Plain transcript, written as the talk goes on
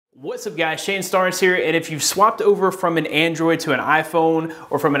What's up guys, Shane Starnes here, and if you've swapped over from an Android to an iPhone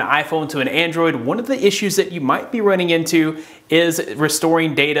or from an iPhone to an Android, one of the issues that you might be running into is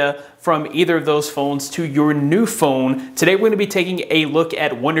restoring data from either of those phones to your new phone. Today we're going to be taking a look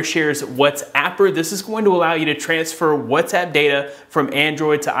at Wondershare's Wutsapper. This is going to allow you to transfer WhatsApp data from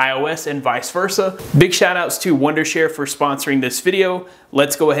Android to iOS and vice versa. Big shout outs to Wondershare for sponsoring this video.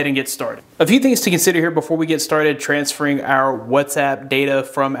 Let's go ahead and get started. A few things to consider here before we get started transferring our WhatsApp data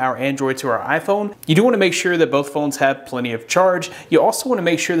from our Android to our iPhone. You do want to make sure that both phones have plenty of charge. You also want to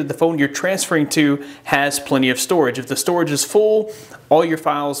make sure that the phone you're transferring to has plenty of storage. If the storage is full, all your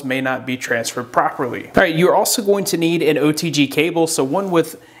files may not be transferred properly. All right, you're also going to need an OTG cable, so one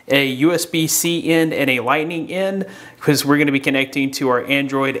with a USB-C end and a lightning end, because we're going to be connecting to our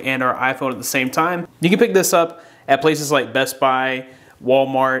Android and our iPhone at the same time. You can pick this up at places like Best Buy,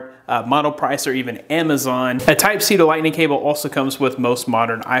 Walmart, Model Price, or even Amazon. A Type-C to Lightning cable also comes with most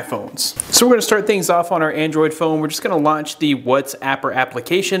modern iPhones. So we're going to start things off on our Android phone. We're just going to launch the Wutsapper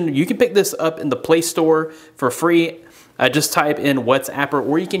application. You can pick this up in the Play Store for free. Just type in Wutsapper,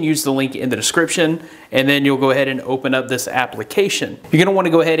 or you can use the link in the description, and then you'll go ahead and open up this application. You're going to want to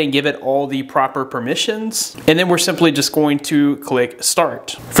go ahead and give it all the proper permissions, and then we're simply just going to click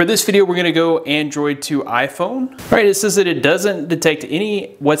Start. For this video, we're going to go Android to iPhone. All right, it says that it doesn't detect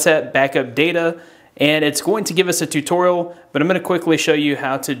any WhatsApp backup data, and it's going to give us a tutorial, but I'm going to quickly show you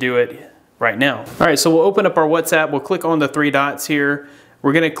how to do it right now. All right, so we'll open up our WhatsApp. We'll click on the three dots here.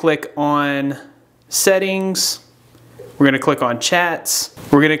 We're going to click on Settings. We're going to click on Chats,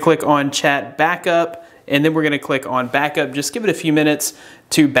 we're going to click on Chat Backup, and then we're going to click on Backup. Just give it a few minutes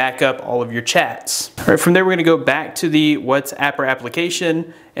to back up all of your chats. All right, from there we're going to go back to the Wutsapper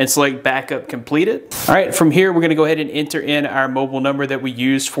application and select Backup Completed. All right, from here we're going to go ahead and enter in our mobile number that we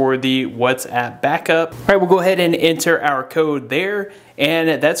used for the WhatsApp backup. All right, we'll go ahead and enter our code there,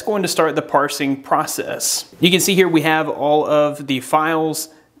 and that's going to start the parsing process. You can see here we have all of the files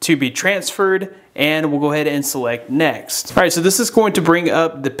to be transferred, and we'll go ahead and select Next. All right, so this is going to bring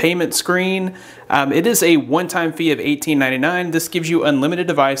up the payment screen. It is a one-time fee of $18.99. This gives you unlimited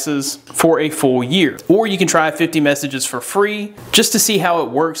devices for a full year. Or you can try 50 messages for free just to see how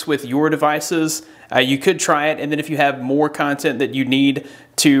it works with your devices. You could try it, and then if you have more content that you need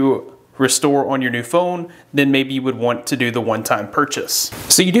to restore on your new phone, then maybe you would want to do the one-time purchase.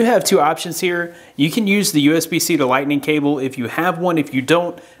 So you do have two options here. You can use the USB-C to Lightning cable if you have one. If you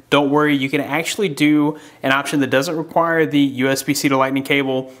don't worry, you can actually do an option that doesn't require the USB-C to Lightning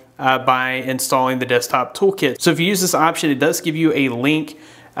cable by installing the desktop toolkit. So if you use this option, it does give you a link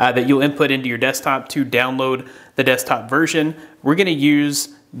that you'll input into your desktop to download the desktop version. We're going to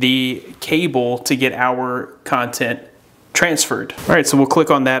use the cable to get our content transferred. All right, so we'll click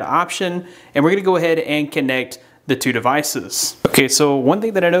on that option, and we're going to go ahead and connect the two devices. Okay, so one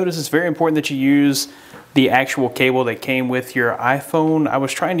thing that I noticed is very important that you use the actual cable that came with your iPhone. I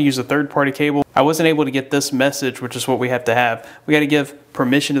was trying to use a third-party cable. I wasn't able to get this message, which is what we have to have. We got to give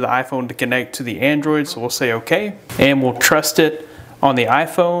permission to the iPhone to connect to the Android, so we'll say okay, and we'll trust it on the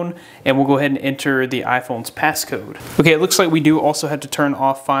iPhone, and we'll go ahead and enter the iPhone's passcode. Okay, it looks like we do also have to turn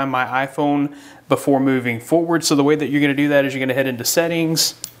off Find My iPhone before moving forward. So the way that you're going to do that is you're going to head into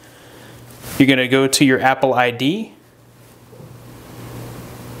Settings. You're going to go to your Apple ID.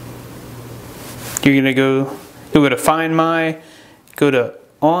 You're going to go to Find My, go to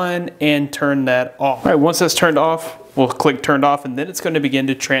On, and turn that off. All right, once that's turned off, we'll click Turned Off, and then it's going to begin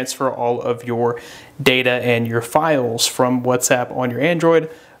to transfer all of your data and your files from WhatsApp on your Android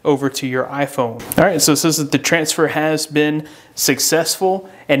over to your iPhone. All right, so it says that the transfer has been successful,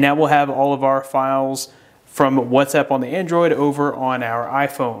 and now we'll have all of our files from WhatsApp on the Android over on our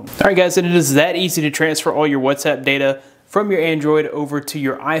iPhone. All right, guys, and it is that easy to transfer all your WhatsApp data from your Android over to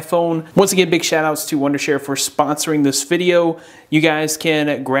your iPhone. Once again, big shout outs to Wondershare for sponsoring this video. You guys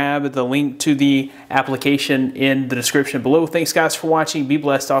can grab the link to the application in the description below. Thanks guys for watching. Be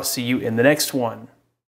blessed. I'll see you in the next one.